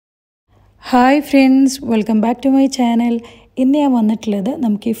Hi friends, welcome back to my channel. ഇന്ന് ഞാൻ വന്നിട്ടുള്ളത്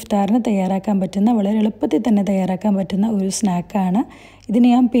നമുക്ക് ഇഫ്താറിന് തയ്യാറാക്കാൻ പറ്റുന്ന വളരെ എളുപ്പത്തിൽ തന്നെ തയ്യാറാക്കാൻ പറ്റുന്ന ഒരു സ്നാക്കാണ്. ഇതിന്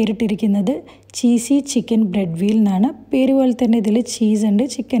ഞാൻ പേരിട്ടിരിക്കുന്നത് ചീസി ചിക്കൻ ബ്രെഡ് വീൽ എന്നാണ്. പേര് പോലെ തന്നെ ഇതിൽ ചീസ് ഉണ്ട്,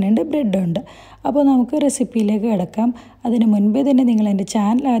 ചിക്കൻ ഉണ്ട്, ബ്രെഡ് ഉണ്ട്. അപ്പോൾ നമുക്ക് റെസിപ്പിയിലേക്ക് കിടക്കാം. അതിന് മുൻപേ തന്നെ നിങ്ങൾ എൻ്റെ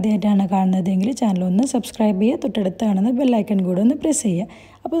ചാനൽ ആദ്യമായിട്ടാണ് കാണുന്നതെങ്കിൽ ചാനൽ ഒന്ന് സബ്സ്ക്രൈബ് ചെയ്യുക, തൊട്ടടുത്ത് കാണുന്ന ബെല്ലൈക്കൺ കൂടെ ഒന്ന് പ്രസ് ചെയ്യുക.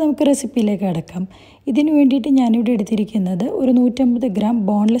 അപ്പോൾ നമുക്ക് റെസിപ്പിയിലേക്ക് കിടക്കാം. ഇതിന് വേണ്ടിയിട്ട് ഞാനിവിടെ എടുത്തിരിക്കുന്നത് ഒരു 150 ഗ്രാം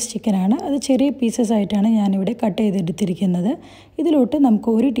ബോൺലെസ് ചിക്കനാണ്. അത് ചെറിയ പീസസ് ആയിട്ടാണ് ഞാനിവിടെ കട്ട് ചെയ്തെടുത്തിരിക്കുന്നത്. ഇതിലോട്ട്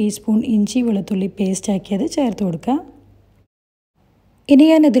നമുക്ക് 1 ടീസ്പൂൺ ഇഞ്ചി വെളുത്തുള്ളി പേസ്റ്റ് ആക്കിയത് ചേർത്ത് കൊടുക്കാം. ഇനി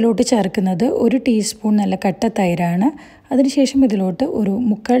ഞാൻ ഇതിലോട്ട് ചേർക്കുന്നത് 1 ടീസ്പൂൺ നല്ല കട്ട തൈരാണ്. അതിനുശേഷം ഇതിലോട്ട് ഒരു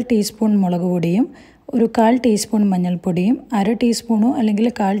 3/4 ടീസ്പൂൺ മുളക് പൊടിയും, ഒരു 1/4 ടീസ്പൂൺ മഞ്ഞൾപ്പൊടിയും, 1/2 ടീസ്പൂണോ അല്ലെങ്കിൽ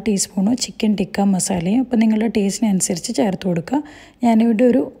 1/4 ടീസ്പൂണോ ചിക്കൻ ടിക്ക മസാലയും അപ്പോൾ നിങ്ങളുടെ ടേസ്റ്റിനനുസരിച്ച് ചേർത്ത് കൊടുക്കുക. ഞാനിവിടെ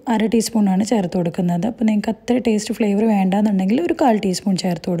ഒരു 1/2 ടീസ്പൂണാണ് ചേർത്ത് കൊടുക്കുന്നത്. അപ്പോൾ നിങ്ങൾക്ക് അത്ര ടേസ്റ്റ് ഫ്ലേവർ വേണ്ടാന്നുണ്ടെങ്കിൽ ഒരു 1/4 ടീസ്പൂൺ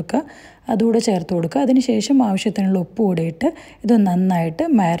ചേർത്ത് കൊടുക്കുക. അതുകൂടെ ചേർത്ത് കൊടുക്കുക. അതിനുശേഷം ആവശ്യത്തിനുള്ള ഉപ്പ് കൂടെ ഇട്ട് ഇത് നന്നായിട്ട്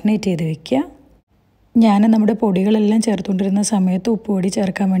മാരിനേറ്റ് ചെയ്ത് വെക്കുക. ഞാൻ നമ്മുടെ പൊടികളെല്ലാം ചേർത്തുകൊണ്ടിരുന്ന സമയത്ത് ഉപ്പ് പൊടി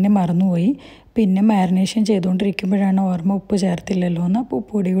ചേർക്കാൻ വേണ്ടി മറന്നുപോയി. പിന്നെ മാരിനേഷൻ ചെയ്തുകൊണ്ടിരിക്കുമ്പോഴാണ് ഓർമ്മ ഉപ്പ് ചേർത്തില്ലല്ലോ എന്ന്. അപ്പോൾ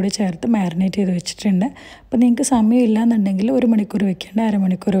ഉപ്പ് പൊടി കൂടി ചേർത്ത് മാരിനേറ്റ് ചെയ്ത് വെച്ചിട്ടുണ്ട്. അപ്പോൾ നിങ്ങൾക്ക് സമയമില്ല എന്നുണ്ടെങ്കിൽ 1 മണിക്കൂർ വെക്കേണ്ട 1/2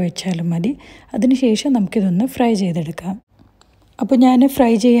 മണിക്കൂർ വെച്ചാലും മതി. അതിനുശേഷം നമുക്കിതൊന്ന് ഫ്രൈ ചെയ്തെടുക്കാം. അപ്പോൾ ഞാൻ ഫ്രൈ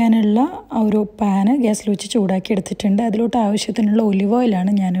ചെയ്യാനുള്ള ഒരു പാന് ഗ്യാസിൽ വെച്ച് ചൂടാക്കി എടുത്തിട്ടുണ്ട്. അതിലോട്ട് ആവശ്യത്തിനുള്ള ഒലിവ്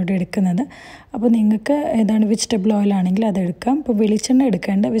ഓയിലാണ് ഞാനിവിടെ എടുക്കുന്നത്. അപ്പോൾ നിങ്ങൾക്ക് ഏതാണ് വെജിറ്റബിൾ ഓയിലാണെങ്കിൽ അതെടുക്കാം. അപ്പോൾ വെളിച്ചെണ്ണ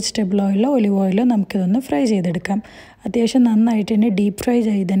എടുക്കേണ്ട, വെജിറ്റബിൾ ഓയിലോ ഒലിവ് ഓയിലോ നമുക്കിതൊന്ന് ഫ്രൈ ചെയ്തെടുക്കാം. അത്യാവശ്യം നന്നായിട്ട് തന്നെ ഡീപ്പ് ഫ്രൈ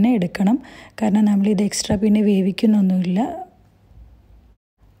ചെയ്ത് തന്നെ എടുക്കണം. കാരണം നമ്മളിത് എക്സ്ട്രാ പിന്നെ വേവിക്കുന്നൊന്നുമില്ല.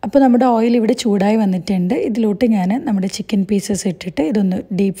 അപ്പോൾ നമ്മുടെ ഓയിൽ ഇവിടെ ചൂടായി വന്നിട്ടുണ്ട്. ഇതിലോട്ട് ഞാൻ നമ്മുടെ ചിക്കൻ പീസസ് ഇട്ടിട്ട് ഇതൊന്ന്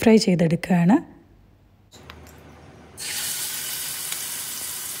ഡീപ്പ് ഫ്രൈ ചെയ്തെടുക്കുകയാണ്.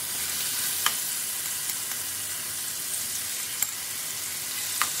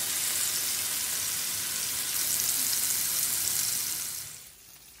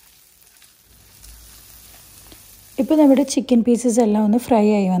 ഇപ്പോൾ നമ്മുടെ ചിക്കൻ പീസസ് എല്ലാം ഒന്ന് ഫ്രൈ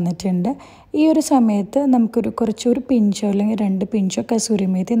ആയി വന്നിട്ടുണ്ട്. ഈ ഒരു സമയത്ത് നമുക്കൊരു കുറച്ചൊരു പിഞ്ചോ അല്ലെങ്കിൽ 2 പിഞ്ചോ കസൂരി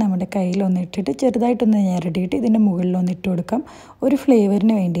മേത്തി നമ്മുടെ കയ്യിലൊന്ന് ഇട്ടിട്ട് ചെറുതായിട്ടൊന്ന് ഞെരടിയിട്ട് ഇതിൻ്റെ മുകളിലൊന്ന് ഇട്ട് കൊടുക്കാം. ഒരു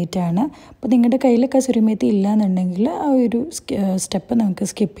ഫ്ലേവറിന് വേണ്ടിയിട്ടാണ്. അപ്പോൾ നിങ്ങളുടെ കയ്യിൽ കസൂരി മേത്തി ഇല്ല എന്നുണ്ടെങ്കിൽ ആ ഒരു സ്റ്റെപ്പ് നമുക്ക്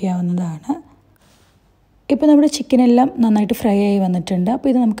സ്കിപ്പ് ചെയ്യാവുന്നതാണ്. ഇപ്പോൾ നമ്മുടെ ചിക്കനെല്ലാം നന്നായിട്ട് ഫ്രൈ ആയി വന്നിട്ടുണ്ട്. അപ്പോൾ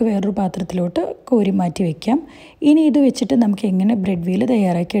ഇത് നമുക്ക് വേറൊരു പാത്രത്തിലോട്ട് കോരി മാറ്റി വയ്ക്കാം. ഇനി ഇത് വെച്ചിട്ട് നമുക്ക് എങ്ങനെ ബ്രെഡ് വീൽ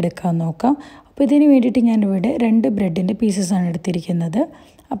തയ്യാറാക്കി എടുക്കാമെന്ന് നോക്കാം. അപ്പോൾ ഇതിന് വേണ്ടിയിട്ട് ഞാനിവിടെ 2 ബ്രെഡിൻ്റെ പീസസാണ് എടുത്തിരിക്കുന്നത്.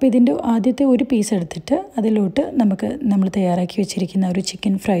 അപ്പോൾ ഇതിൻ്റെ ആദ്യത്തെ ഒരു പീസ് എടുത്തിട്ട് അതിലോട്ട് നമ്മൾ തയ്യാറാക്കി വെച്ചിരിക്കുന്ന ഒരു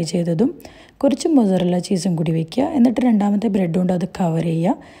ചിക്കൻ ഫ്രൈ ചെയ്തതും കുറച്ച് മൊസറല്ല ചീസും കൂടി വയ്ക്കുക. എന്നിട്ട് രണ്ടാമത്തെ ബ്രെഡ് കൊണ്ട് അത് കവർ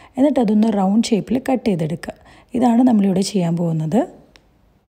ചെയ്യുക. എന്നിട്ട് അതൊന്ന് റൗണ്ട് ഷേപ്പിൽ കട്ട് ചെയ്തെടുക്കുക. ഇതാണ് നമ്മളിവിടെ ചെയ്യാൻ പോകുന്നത്.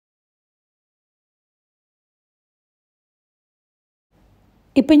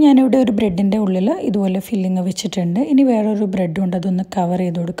 ഇപ്പം ഞാനിവിടെ ഒരു ബ്രെഡിൻ്റെ ഉള്ളിൽ ഇതുപോലെ ഫില്ലിങ് വെച്ചിട്ടുണ്ട്. ഇനി വേറൊരു ബ്രെഡ് കൊണ്ട് അതൊന്ന് കവർ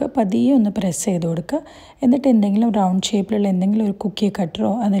ചെയ്ത് കൊടുക്കുക. പതിയെ ഒന്ന് പ്രസ് ചെയ്ത് കൊടുക്കുക. എന്നിട്ട് എന്തെങ്കിലും റൗണ്ട് ഷേപ്പിലുള്ള എന്തെങ്കിലും ഒരു കുക്കി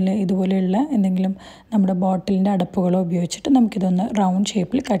കട്ടറോ അതിൽ ഇതുപോലെയുള്ള എന്തെങ്കിലും നമ്മുടെ ബോട്ടിലിൻ്റെ അടപ്പുകളോ ഉപയോഗിച്ചിട്ട് നമുക്കിതൊന്ന് റൗണ്ട്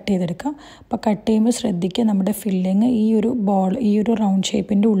ഷേപ്പിൽ കട്ട് ചെയ്തെടുക്കാം. അപ്പോൾ കട്ട് ചെയ്യുമ്പോൾ ശ്രദ്ധിക്കുക, നമ്മുടെ ഫില്ലിങ് ഈ ഒരു റൗണ്ട്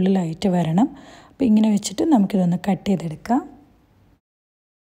ഷേപ്പിൻ്റെ ഉള്ളിലായിട്ട് വരണം. അപ്പോൾ ഇങ്ങനെ വെച്ചിട്ട് നമുക്കിതൊന്ന് കട്ട് ചെയ്തെടുക്കാം.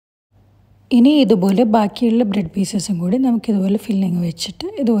 ഇനി ഇതുപോലെ ബാക്കിയുള്ള ബ്രെഡ് പീസസും കൂടി നമുക്കിതുപോലെ ഫില്ലിങ് വെച്ചിട്ട്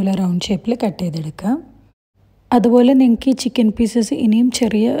ഇതുപോലെ റൗണ്ട് ഷേപ്പിൽ കട്ട് ചെയ്തെടുക്കാം. അതുപോലെ നിങ്ങൾക്ക് ഈ ചിക്കൻ പീസസ് ഇനിയും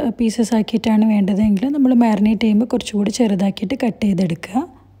ചെറിയ പീസസ് ആക്കിയിട്ടാണ് വേണ്ടതെങ്കിൽ നമ്മൾ മാരിനേറ്റ് ചെയ്യുമ്പോൾ കുറച്ചുകൂടി ചെറുതാക്കിയിട്ട് കട്ട് ചെയ്തെടുക്കുക.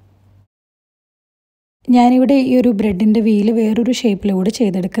 ഞാനിവിടെ ഈ ഒരു ബ്രെഡിൻ്റെ വീല് വേറൊരു ഷേപ്പിലൂടെ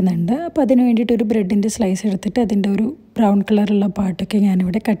ചെയ്തെടുക്കുന്നുണ്ട്. അപ്പോൾ അതിന് വേണ്ടിയിട്ട് ഒരു ബ്രെഡിൻ്റെ സ്ലൈസ് എടുത്തിട്ട് അതിൻ്റെ ഒരു ബ്രൗൺ കളറുള്ള പാർട്ടൊക്കെ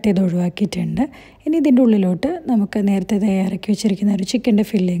ഞാനിവിടെ കട്ട് ചെയ്ത് ഒഴിവാക്കിയിട്ടുണ്ട്. ഇനി ഇതിൻ്റെ ഉള്ളിലോട്ട് നമുക്ക് നേരത്തെ തയ്യാറാക്കി വെച്ചിരിക്കുന്ന ഒരു ചിക്കൻ്റെ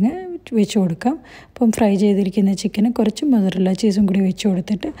ഫില്ലിങ് വെച്ച് കൊടുക്കാം. അപ്പം ഫ്രൈ ചെയ്തിരിക്കുന്ന ചിക്കന് കുറച്ച് മൊസറല്ല ചീസും കൂടി വെച്ച്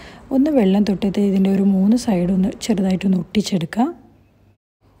കൊടുത്തിട്ട് ഒന്ന് വെള്ളം തൊട്ടിട്ട് ഇതിൻ്റെ ഒരു 3 സൈഡൊന്ന് ചെറുതായിട്ടൊന്ന് ഒട്ടിച്ചെടുക്കാം.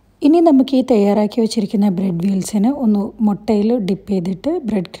 ഇനി നമുക്ക് ഈ തയ്യാറാക്കി വെച്ചിരിക്കുന്ന ബ്രെഡ് വീൽസിന് ഒന്ന് മുട്ടയിൽ ഡിപ്പ് ചെയ്തിട്ട്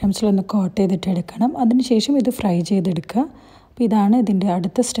ബ്രെഡ് ക്രംസിലൊന്ന് കോട്ട് ചെയ്തിട്ട് എടുക്കണം. അതിനുശേഷം ഇത് ഫ്രൈ ചെയ്തെടുക്കുക. അപ്പോൾ ഇതാണ് ഇതിൻ്റെ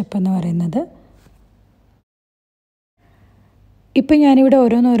അടുത്ത സ്റ്റെപ്പ് എന്ന് പറയുന്നത്. ഇപ്പം ഞാനിവിടെ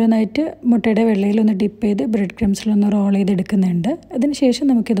ഓരോന്നായിട്ട് മുട്ടയുടെ വെള്ളയിലൊന്ന് ഡിപ്പ് ചെയ്ത് ബ്രെഡ് ക്രംസിലൊന്ന് റോൾ ചെയ്തെടുക്കുന്നുണ്ട്. അതിനുശേഷം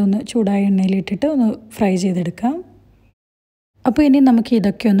നമുക്കിതൊന്ന് ചൂടായ എണ്ണയിലിട്ടിട്ട് ഒന്ന് ഫ്രൈ ചെയ്തെടുക്കാം. അപ്പോൾ ഇനി നമുക്ക്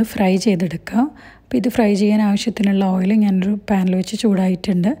ഇതൊക്കെ ഒന്ന് ഫ്രൈ ചെയ്തെടുക്കാം. അപ്പോൾ ഇത് ഫ്രൈ ചെയ്യാൻ ആവശ്യത്തിനുള്ള ഓയിൽ ഞാനൊരു പാനിൽ വെച്ച്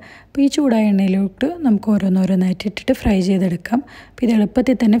ചൂടായിട്ടുണ്ട്. അപ്പോൾ ഈ ചൂടായ എണ്ണയിലോട്ട് നമുക്ക് ഓരോന്നായിട്ട് ഇട്ടിട്ട് ഫ്രൈ ചെയ്തെടുക്കാം. അപ്പോൾ ഇത്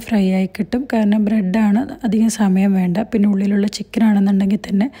എളുപ്പത്തിൽ തന്നെ ഫ്രൈ ആയി കിട്ടും. കാരണം ബ്രെഡാണ്, അധികം സമയം വേണ്ട. പിന്നെ ഉള്ളിലുള്ള ചിക്കനാണെന്നുണ്ടെങ്കിൽ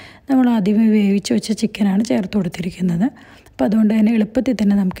തന്നെ നമ്മൾ ആദ്യമേ വേവിച്ച് വെച്ച ചിക്കനാണ് ചേർത്ത് കൊടുത്തിരിക്കുന്നത്. അപ്പോൾ അതുകൊണ്ട് തന്നെ എളുപ്പത്തിൽ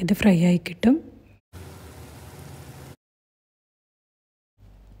തന്നെ നമുക്കിത് ഫ്രൈ ആയി കിട്ടും.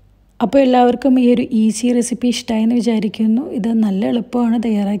 അപ്പോൾ എല്ലാവർക്കും ഈ ഒരു ഈസി റെസിപ്പി ഇഷ്ടമായെന്ന് വിചാരിക്കുന്നു. ഇത് നല്ല എളുപ്പമാണ്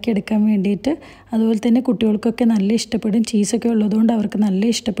തയ്യാറാക്കി എടുക്കാൻ വേണ്ടിയിട്ട്. അതുപോലെ തന്നെ കുട്ടികൾക്കൊക്കെ നല്ല ഇഷ്ടപ്പെടും. ചീസൊക്കെ ഉള്ളതുകൊണ്ട് അവർക്ക് നല്ല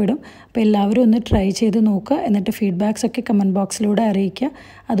ഇഷ്ടപ്പെടും. അപ്പോൾ എല്ലാവരും ഒന്ന് ട്രൈ ചെയ്ത് നോക്കുക. എന്നിട്ട് ഫീഡ്ബാക്സ് ഒക്കെ കമൻറ്റ് ബോക്സിലൂടെ അറിയിക്കുക.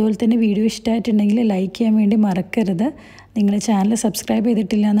 അതുപോലെ തന്നെ വീഡിയോ ഇഷ്ടമായിട്ടുണ്ടെങ്കിൽ ലൈക്ക് ചെയ്യാൻ വേണ്ടി മറക്കരുത്. നിങ്ങൾ ചാനൽ സബ്സ്ക്രൈബ്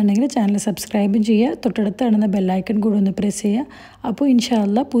ചെയ്തിട്ടില്ല എന്നുണ്ടെങ്കിൽ ചാനൽ സബ്സ്ക്രൈബും ചെയ്യുക. തൊട്ടടുത്ത് കാണുന്ന ബെല്ലൈക്കൺ കൂടെ ഒന്ന് പ്രസ് ചെയ്യുക. അപ്പോൾ ഇൻഷാ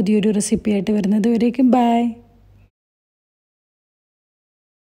അല്ലാഹ് പുതിയൊരു റെസിപ്പി ആയിട്ട് വരുന്നത് വരേക്കും ബൈ.